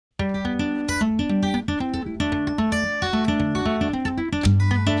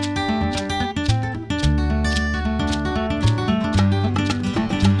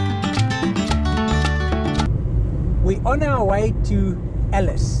on our way to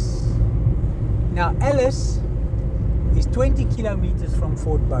Alice. Now Alice is 20 kilometers from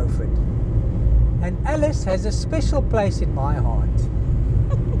Fort Beaufort. And Alice has a special place in my heart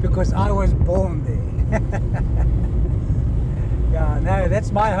because I was born there. Yeah, no,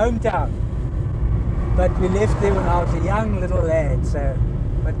 that's my hometown. But we left there when I was a young little lad. So,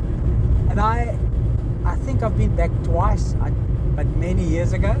 and I think I've been back twice, but many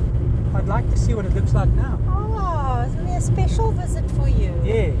years ago. I'd like to see what it looks like now. Oh, isn't it a special visit for you?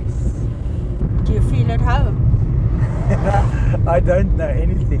 Yes. Do you feel at home? I don't know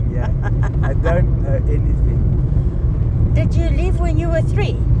anything, yeah. I don't know anything. Did you leave when you were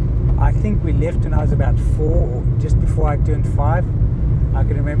 3? I think we left when I was about 4, or just before I turned 5. I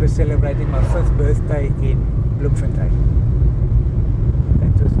can remember celebrating my 5th birthday in Bloemfontein.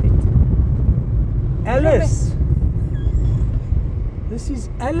 That was it. Alice! This is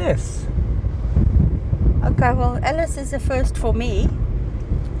Alice. Okay, well, Alice is a first for me.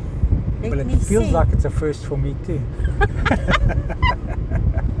 Well, it feels like it's a first for me too.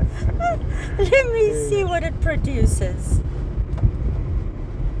 Let me see what it produces.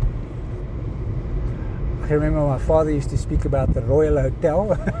 I remember my father used to speak about the Royal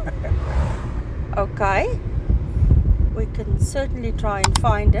Hotel. Okay. We can certainly try and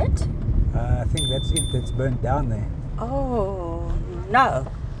find it. I think that's it. That's burnt down there. Oh, no.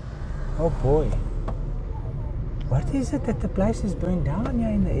 Oh boy. What is it that the place is burnt down here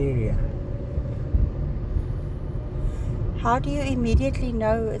in the area? How do you immediately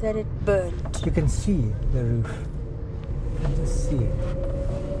know that it burned? You can see the roof. You can just see it.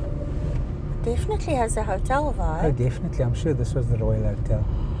 Definitely has a hotel vibe. Oh, definitely. I'm sure this was the Royal Hotel.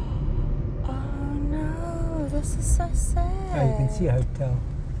 Oh no, this is so sad. Oh, you can see a hotel.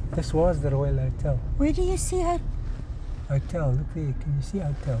 This was the Royal Hotel. Where do you see her? Hotel, look there. Can you see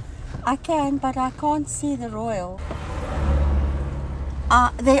hotel? I can, but I can't see the Royal.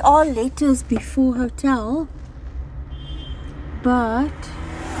 There are letters before hotel, but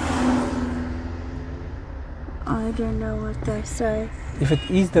I don't know what they say. If it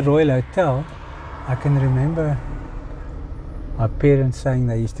is the Royal Hotel, I can remember my parents saying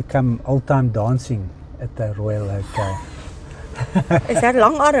they used to come old-time dancing at the Royal Hotel. Is that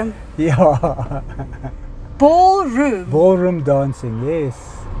long arm? Yeah. Ballroom. Ballroom dancing,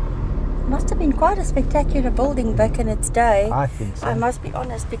 yes. Must have been quite a spectacular building back in its day. I think so. I must be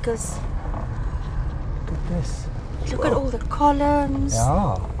honest, because Look at this. look at all the columns.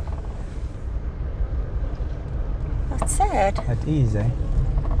 Yeah, That's sad. that is, eh?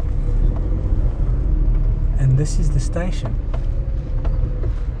 And this is the station.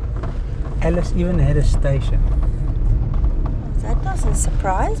 Alice even had a station. That doesn't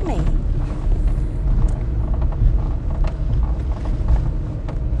surprise me.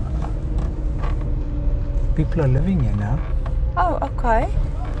 People are living here now. Oh, okay.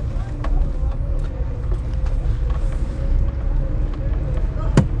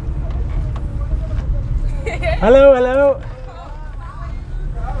 Hello, hello.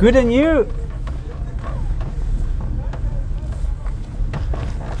 Good, and you?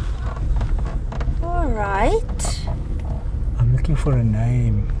 All right. I'm looking for a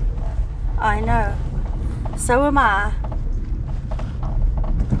name. I know. So am I.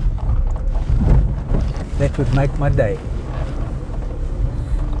 That would make my day.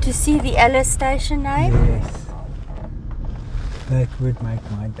 To see the Alice station name? Yes. That would make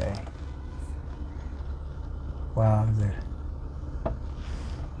my day. Wow, there.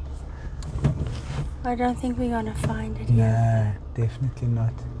 I don't think we're going to find it No, here. definitely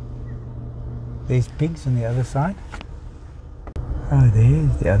not. There's pigs on the other side. Oh,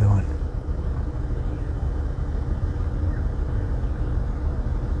 there's the other one.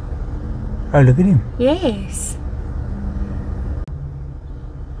 Oh, look at him. Yes.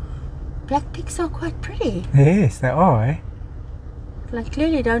 Black pigs are quite pretty. Yes, they are, eh? Like,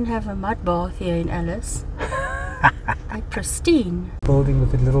 clearly don't have a mud bath here in Alice. They're pristine. Building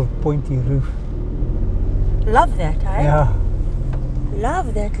with a little pointy roof. Love that, eh? Yeah.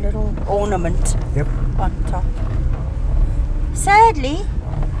 Love that little ornament Yep. on top. Sadly,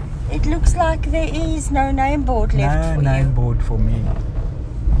 it looks like there is no name board left for No name you. board for me.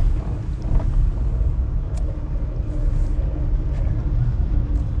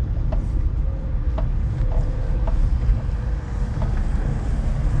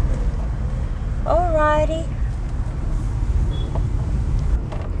 Alrighty.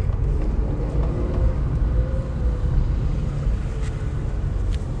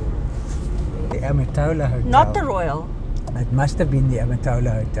 The Amatola Hotel. Not the Royal. It must have been the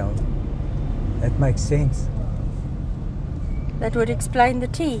Amatola Hotel. That makes sense. That would explain the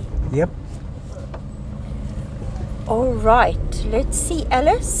tea. Yep. All right, let's see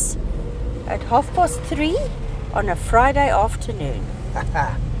Alice at 3:30 on a Friday afternoon. Look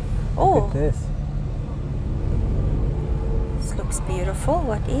at this. This looks beautiful.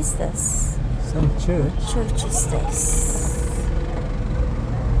 What is this? Some church. Church is this?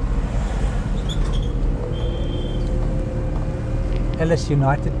 Alice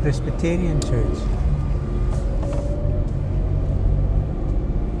United Presbyterian Church.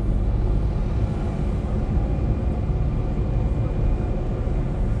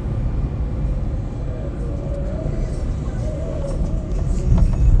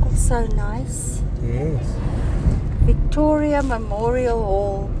 Also nice. Yes. Victoria Memorial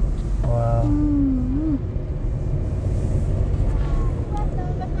Hall. Wow.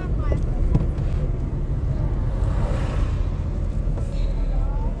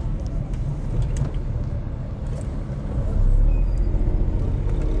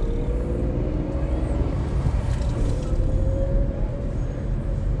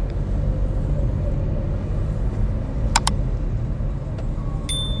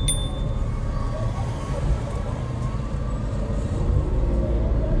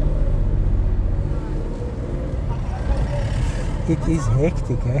 It is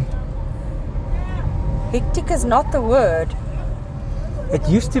hectic, eh? Hectic is not the word. It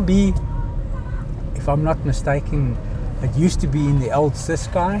used to be, if I'm not mistaken, it used to be in the old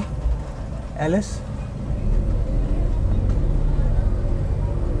Ciskei, Alice.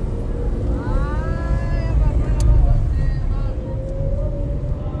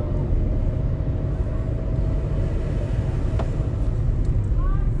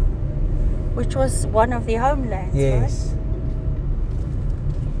 Which was one of the homelands, Yes. right?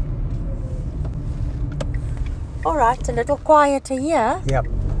 All right, a little quieter here. Yep.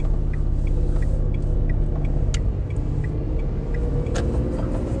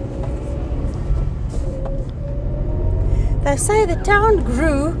 They say the town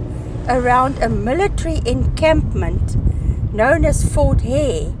grew around a military encampment known as Fort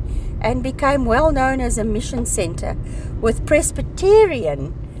Hare and became well known as a mission center, with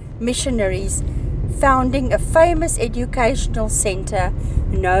Presbyterian missionaries founding a famous educational center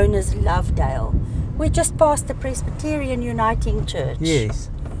known as Lovedale. We just passed the Presbyterian Uniting Church. Yes.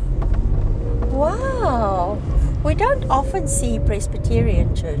 Wow. We don't often see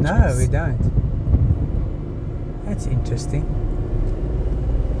Presbyterian churches. No, we don't. That's interesting.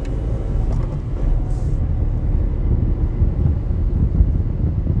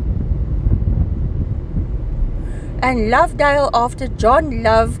 And Lovedale after John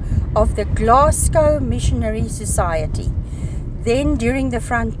Love of the Glasgow Missionary Society. Then during the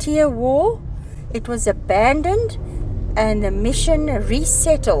Frontier War, it was abandoned and the mission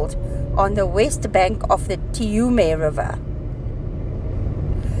resettled on the west bank of the Tiume River.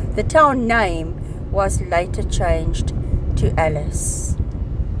 The town name was later changed to Alice.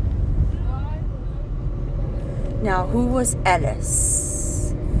 Now, who was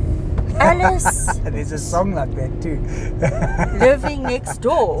Alice? Alice There's a song like that too. living next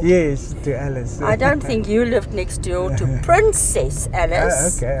door. Yes, to Alice. I don't think you lived next door to Princess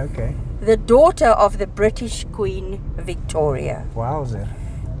Alice. Oh, okay. The daughter of the British Queen Victoria. Wowzer.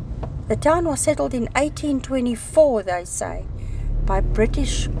 The town was settled in 1824, they say, by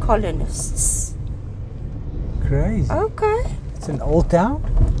British colonists. Crazy. Okay. It's an old town?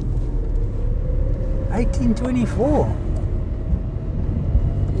 1824.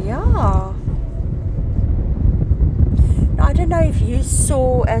 Yeah. I don't know if you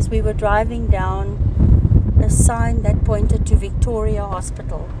saw as we were driving down a sign that pointed to Victoria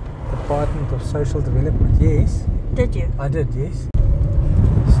Hospital. Department of Social Development, yes. Did you? I did, yes.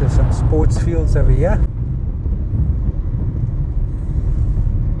 So some sports fields over here.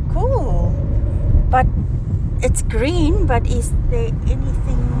 Cool. But it's green, but is there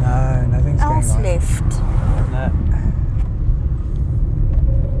anything No, nothing's else going on. left? No.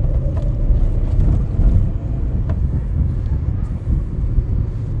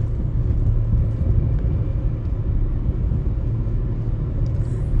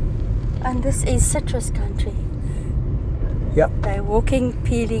 And this is citrus country. Yep. They're walking,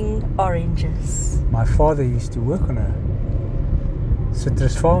 peeling oranges. My father used to work on a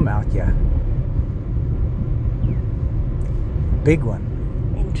citrus farm out here. Big one.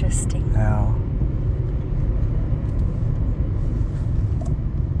 Interesting. Now,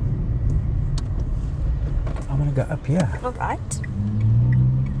 I'm going to go up here. All right.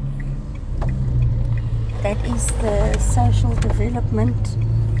 That is the Social Development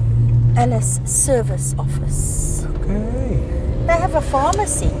Alice Service Office. Okay. They have a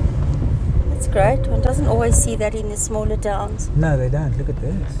pharmacy. That's great. One doesn't always see that in the smaller towns. No, they don't. Look at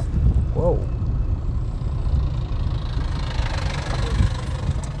this. Whoa.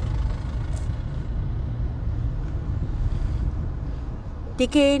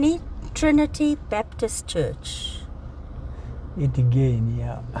 Digeni Trinity Baptist Church. It again,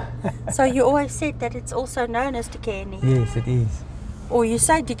 yeah. So you always said that it's also known as Digeni. Yes, it is. Or you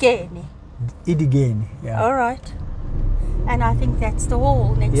say Digeni. It again, yeah. All right. And I think that's the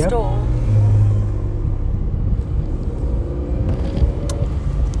hall next Yep. door.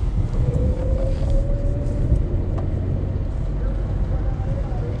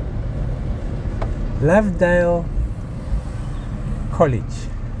 Lovedale College.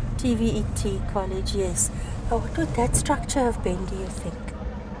 TVET College, yes. Oh, what would that structure have been, do you think?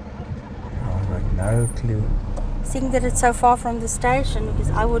 I've got no clue. Seeing that it's so far from the station,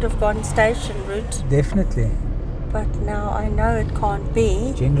 because I would have gone station route, Definitely. but now I know it can't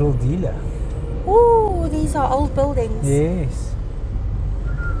be. General dealer. Ooh, these are old buildings. Yes.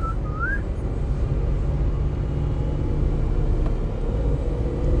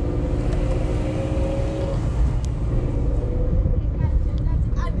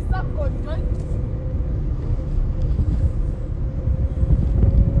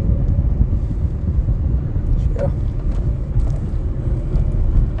 Sure.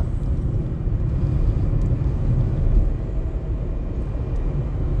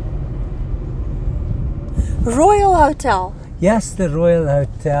 Royal Hotel. Yes, the Royal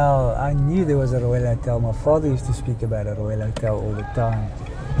Hotel. I knew there was a Royal Hotel. My father used to speak about a Royal Hotel all the time.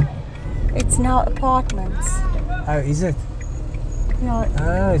 It's now apartments. Oh, is it? No,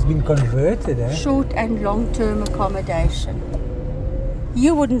 Oh, it's been converted, eh? short and long-term accommodation.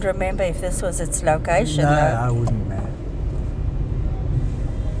 You wouldn't remember if this was its location, No, though. I wouldn't know.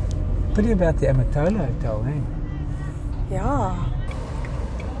 Pretty about the Amatola Hotel, eh? Yeah.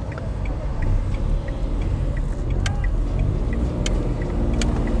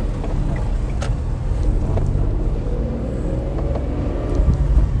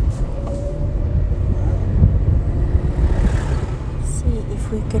 See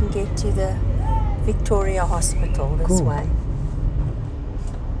if we can get to the Victoria Hospital this Cool. way.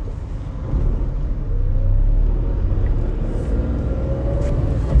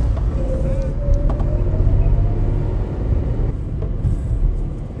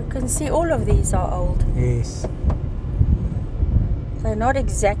 You can see all of these are old. Yes. They're not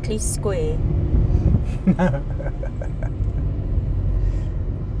exactly square.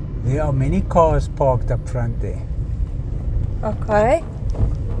 There are many cars parked up front there. Okay.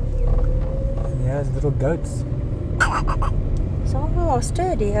 And there's little goats. Some of them are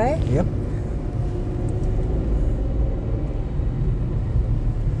sturdy, eh? Yep.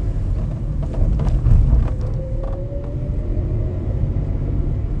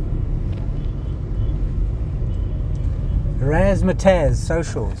 Razzmatazz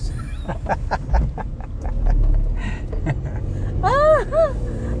socials.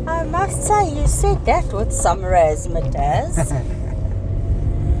 I must say, you said that with some razzmatazz.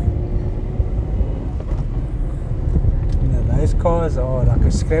 No, those cars are like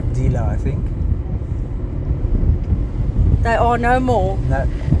a scrap dealer, I think. They are no more. No.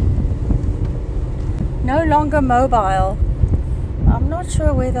 No longer mobile. I'm not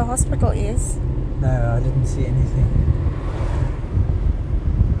sure where the hospital is. No, I didn't see anything.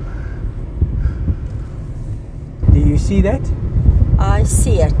 Do you see that? I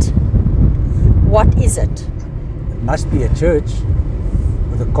see it. What is it? It must be a church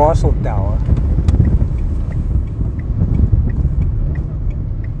with a castle tower.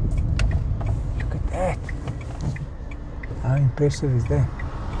 Look at that. How impressive is that?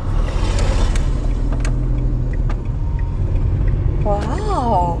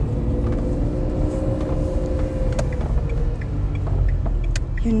 Wow.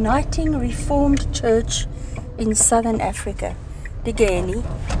 Uniting Reformed Church in Southern Africa. Digeni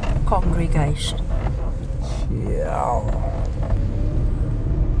Congregation. Yeah.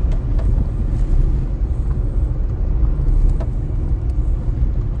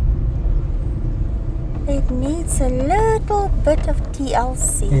 It needs a little bit of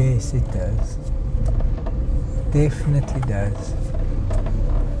TLC. Yes, it does. Definitely does.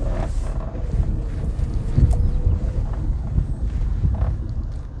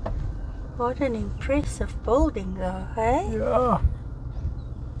 What an impressive building though, hey? Yeah.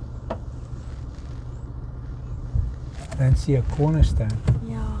 Don't see a cornerstone.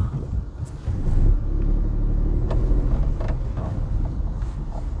 Yeah.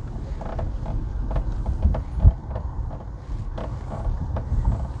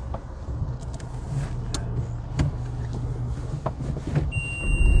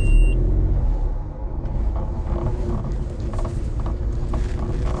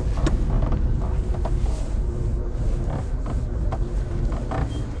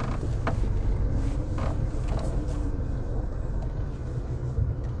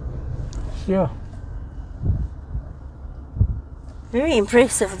 Sure. Very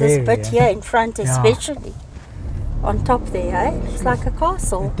impressive, this Very, bit yeah. here in front Yeah. especially. On top there, eh? It's like a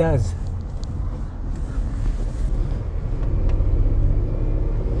castle. It does.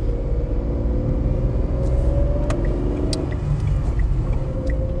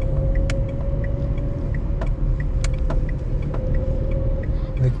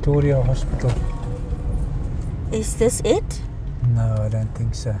 Victoria Hospital. Is this it? No, I don't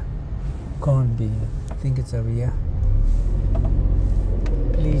think so. Can't be. I think it's over here.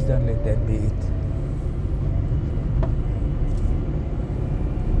 Please don't let that be it.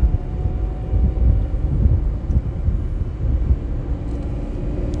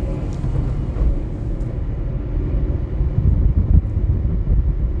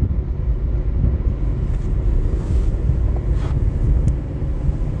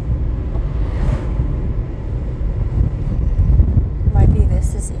 Maybe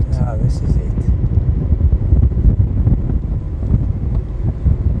this is it. No, this is it.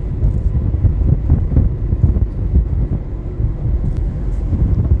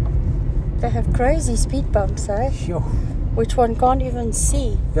 They have crazy speed bumps, eh? Sure. Which one can't even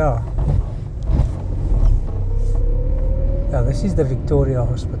see. Yeah. Yeah, this is the Victoria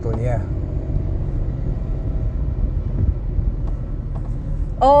Hospital, yeah.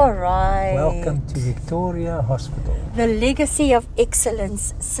 All right. Welcome to Victoria Hospital. The legacy of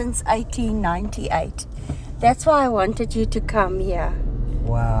excellence since 1898. That's why I wanted you to come here.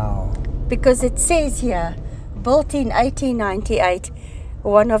 Wow. Because it says here, built in 1898,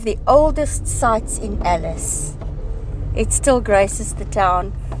 one of the oldest sites in Alice. It still graces the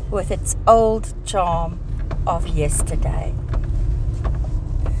town with its old charm of yesterday.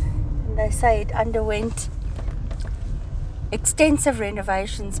 And they say it underwent extensive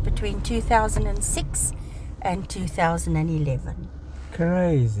renovations between 2006 and 2011.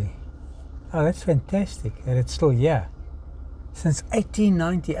 Crazy. Oh, that's fantastic. And it's still here. Since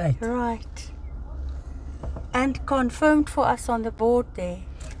 1898. Right. And confirmed for us on the board there.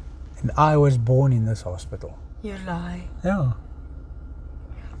 And I was born in this hospital. You lie. Yeah.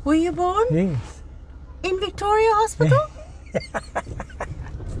 Were you born Yes. in Victoria Hospital?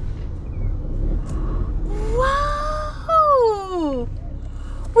 Wow!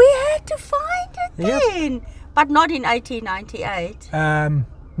 We had to find it Yep. then. But not in 1898.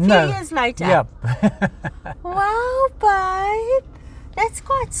 No. Years later. Yep. Wow, babe. That's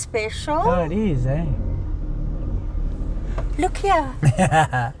quite special. Oh, it is, eh? Look here.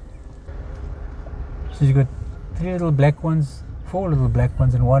 So you got 3 little black ones, 4 little black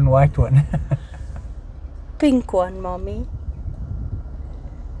ones, and 1 white one. Pink one, mommy.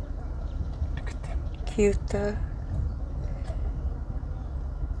 Look at them. Cute though.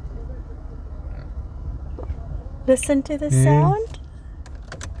 Listen to the Yeah. sound.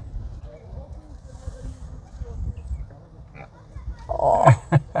 Oh,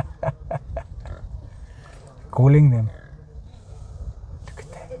 Calling them. Look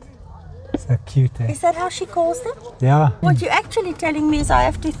at that. So cute, eh? is that how she calls them? Yeah. What you're actually telling me is I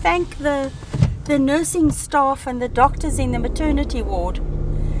have to thank the nursing staff and the doctors in the maternity ward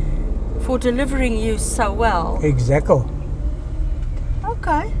for delivering you so well. Exactly.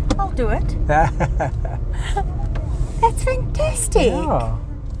 Okay, I'll do it. That's fantastic. Yeah.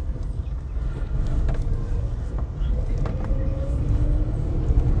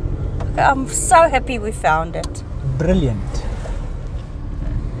 I'm so happy we found it. Brilliant.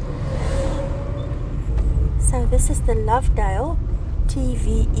 So this is the Lovedale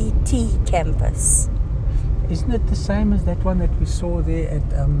TVET campus. Isn't it the same as that one that we saw there at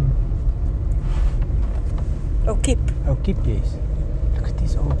Okip. Keep, yes. Look at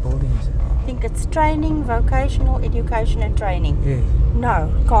these old buildings. I think it's training, vocational education and training. Yes. No,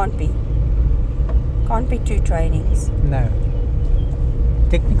 can't be. Can't be 2 trainings. No.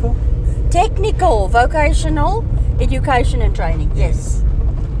 Technical? Technical, vocational, education and training. Yes.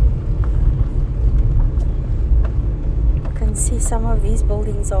 You can see some of these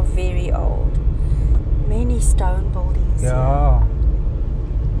buildings are very old. Many stone buildings. Yeah.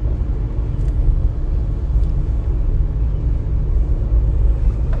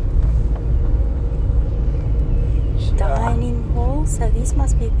 Dining hall. So these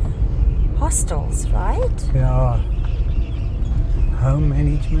must be hostels, right? Yeah. Home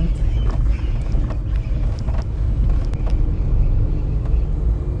management.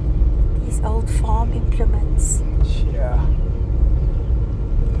 These old farm implements. Yeah.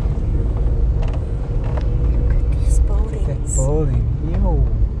 Look at these That buildings. building. Yo.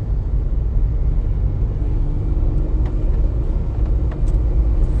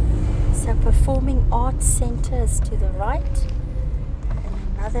 So performing arts centers to the right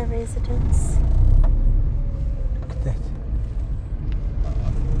and another residence. Look at that.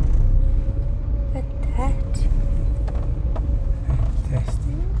 Look at that.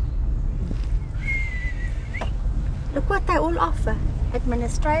 Fantastic. Look what they all offer.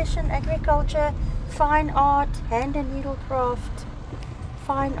 Administration, agriculture, fine art, hand and needlecraft,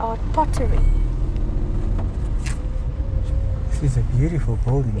 fine art, pottery. This is a beautiful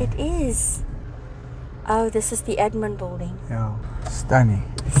building. It is. Oh, this is the admin building. Yeah, stunning.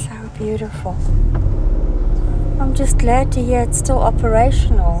 So beautiful. I'm just glad to hear it's still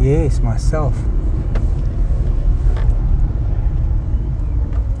operational. Yes, myself.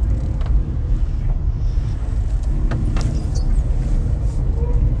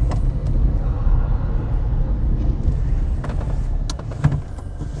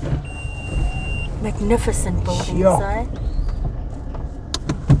 Magnificent buildings, Yeah. eh?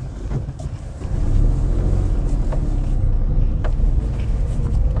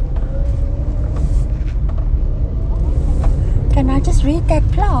 Can I just read that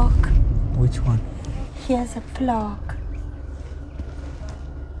plaque? Which one? Here's a plaque.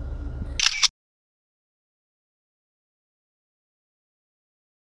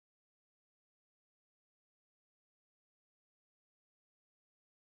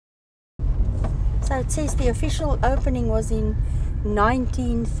 So it says the official opening was in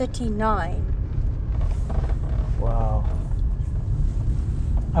 1939. Wow.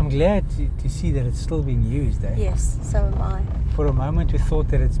 I'm glad to see that it's still being used, eh? Yes, so am I. For a moment we thought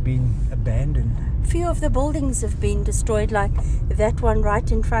that it's been abandoned. Few of the buildings have been destroyed, like that one right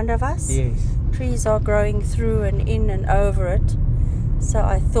in front of us. Yes. Trees are growing through and in and over it. So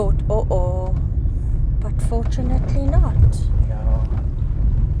I thought, oh, but fortunately not. Yeah.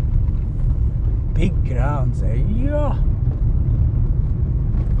 Big grounds, eh? Yeah.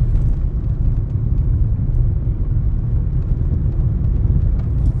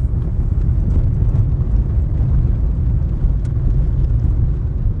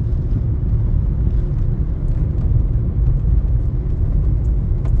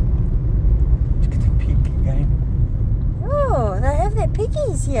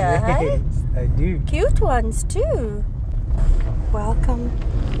 Piggies here, hey? Yes, I do. Cute ones too. Welcome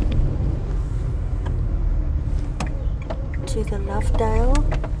to the Lovedale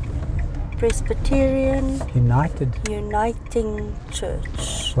Presbyterian Uniting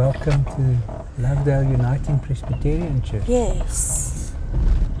Church. Welcome to Lovedale Uniting Presbyterian Church. Yes.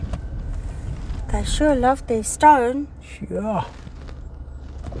 They sure love their stone. Sure.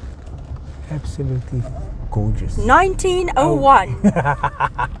 Absolutely gorgeous. 1901.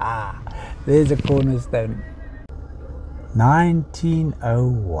 There's a cornerstone.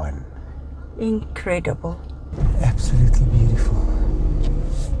 1901. Incredible. Absolutely beautiful.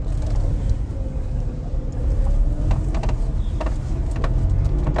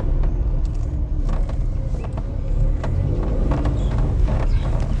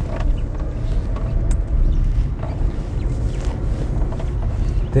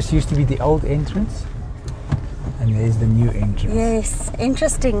 This used to be the old entrance, and there's the new entrance. Yes,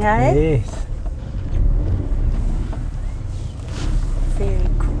 interesting, eh? Yes. Very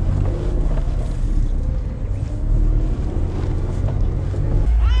cool.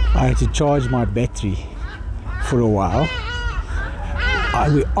 I had to charge my battery for a while.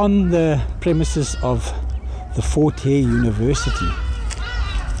 We're on the premises of the Fort Hare University,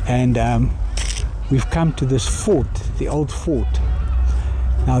 and we've come to this fort, the old fort.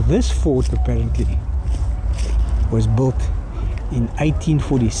 Now this fort apparently was built in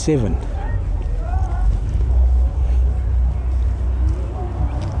 1847.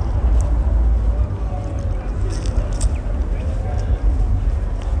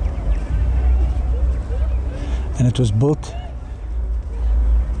 And it was built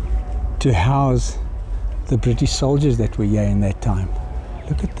to house the British soldiers that were here in that time.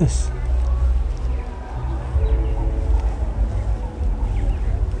 Look at this.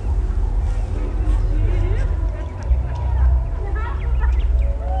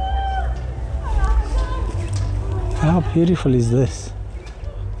 How beautiful is this?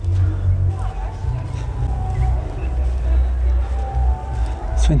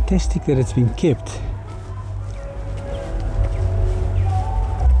 It's fantastic that it's been kept.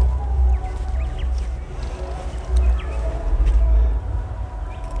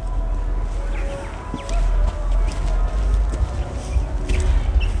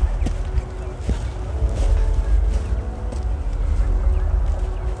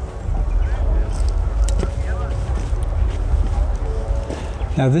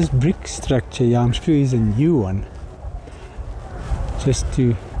 Now this brick structure, yeah, I'm sure is a new one, just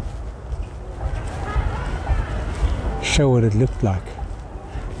to show what it looked like.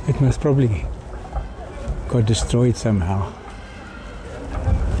 It must probably got destroyed somehow.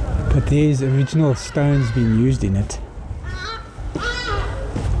 But there's original stones being used in it.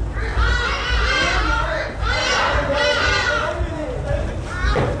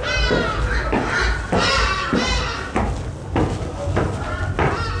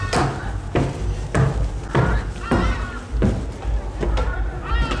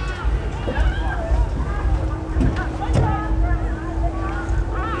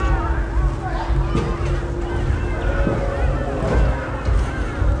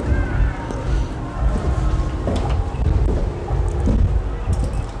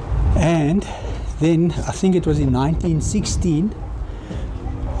 And then I think it was in 1916.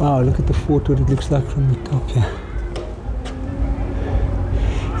 Wow, look at the fort, what it looks like from the top here.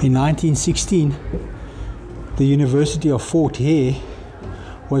 In 1916, the University of Fort Hare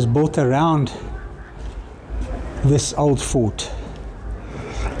was built around this old fort.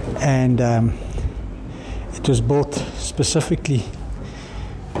 And it was built specifically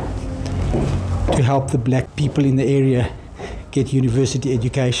to help the black people in the area get university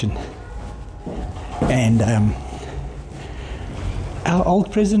education. And our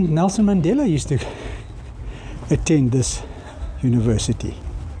old President Nelson Mandela used to attend this university.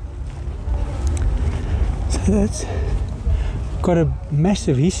 So that's got a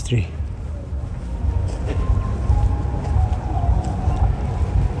massive history.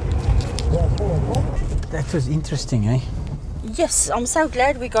 That was interesting, eh? Yes, I'm so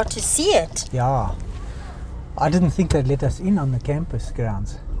glad we got to see it. Yeah. I didn't think they'd let us in on the campus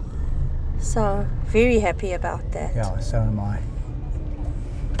grounds. So, very happy about that. Yeah, so am I.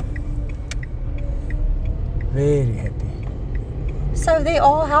 Very happy. So there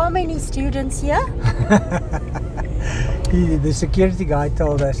are how many students here? The security guy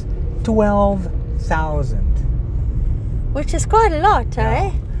told us 12,000. Which is quite a lot,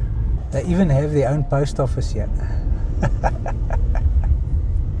 eh? They even have their own post office here.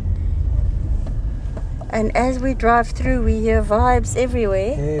 And as we drive through, we hear vibes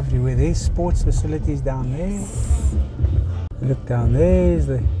everywhere. Everywhere. There's sports facilities down there. Look down there is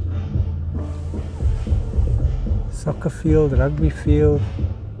the soccer field, rugby field.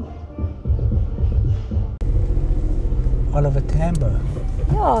 Oliver Tambo.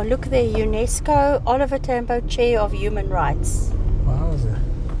 Yeah, look there, UNESCO Oliver Tambo Chair of Human Rights. Wowza.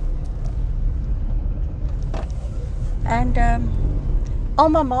 And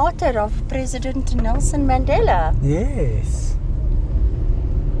alma mater of President Nelson Mandela. Yes.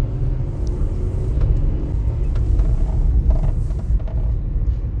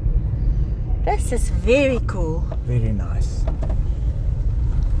 This is very cool. Very nice.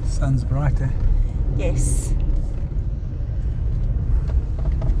 Sun's brighter. Yes.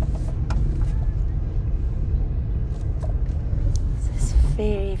 This is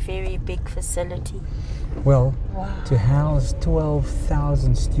very, very big facility. Well, Wow. to house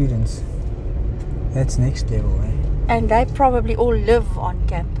 12,000 students, that's next level, eh? And they probably all live on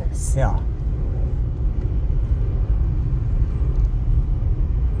campus. Yeah.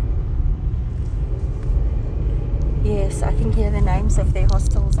 Yes, I think here are the names of their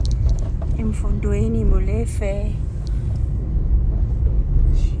hostels. Mfundweni, Molefe.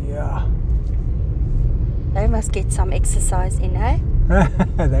 Yeah. They must get some exercise in, eh?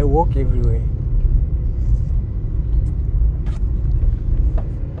 They walk everywhere.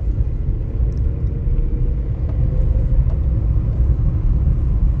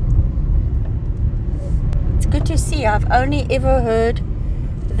 It's good to see. I've only ever heard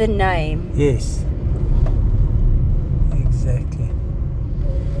the name. Yes. Exactly.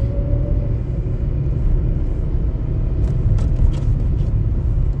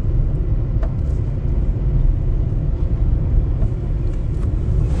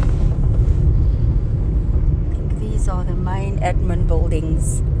 I think these are the main admin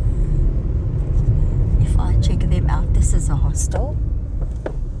buildings. If I check them out, this is a hostel.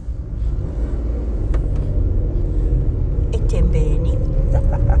 Itembeni.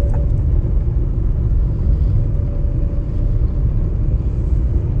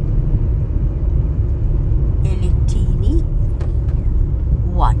 Elitini.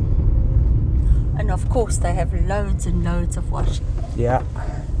 1. And of course they have loads and loads of washing. Yeah.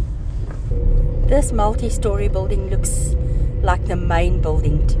 This multi-story building looks like the main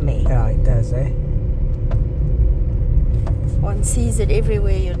building to me. Yeah, it does, eh? One sees it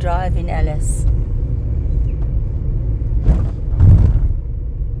everywhere you drive in Alice.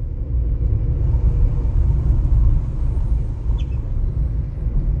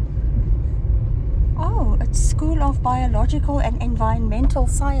 Oh, it's School of Biological and Environmental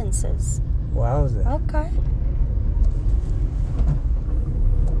Sciences. Wowza. Okay.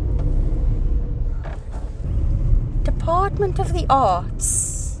 Department of the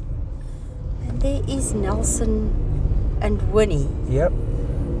Arts. And there is Nelson and Winnie. Yep.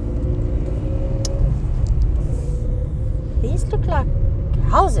 These look like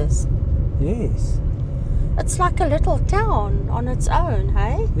houses. Yes. It's like a little town on its own,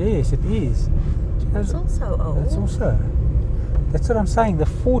 hey? Yes, it is. It's also old. It's also. That's what I'm saying. The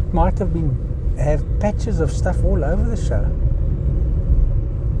fort might have patches of stuff all over the show.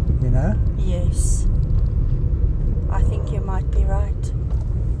 You know? Yes. I think you might be right.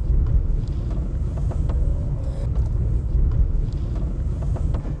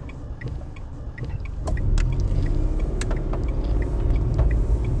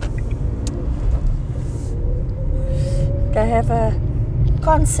 They have a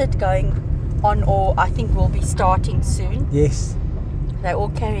concert going on, or I think will be starting soon. Yes. They're all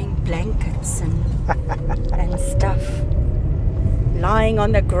carrying blankets and stuff, lying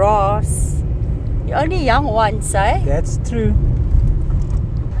on the grass. The only young ones, eh? That's true.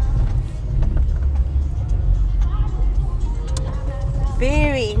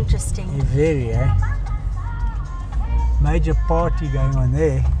 Very interesting. Very, eh? Major party going on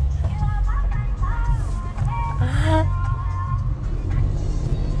there.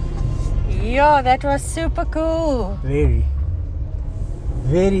 Yeah, that was super cool. Very,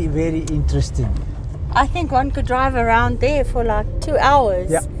 very interesting. I think one could drive around there for like 2 hours,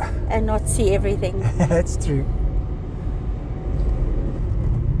 Yeah. and not see everything. That's true.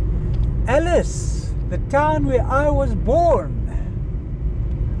 Alice, the town where I was born.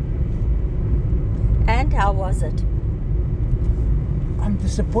 And how was it? I'm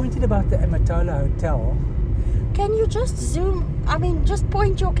disappointed about the Amatola Hotel. Can you just just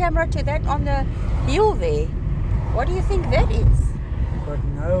point your camera to that on the hill there? What do you think that is? Got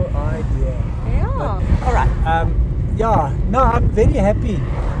no idea. Yeah. All right. Yeah, no, I'm very happy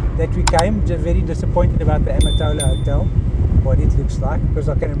that we came. Just very disappointed about the Amatola Hotel, what it looks like, because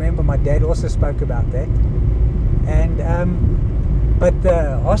I can remember my dad also spoke about that. And but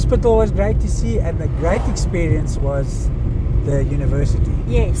the hospital was great to see, and the great experience was the university.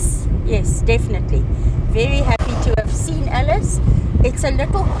 Yes, definitely. Very happy to have seen Alice. It's a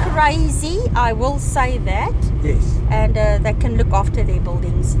little crazy, I will say that. Yes. And they can look after their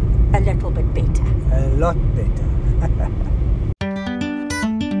buildings a little bit better. A lot better.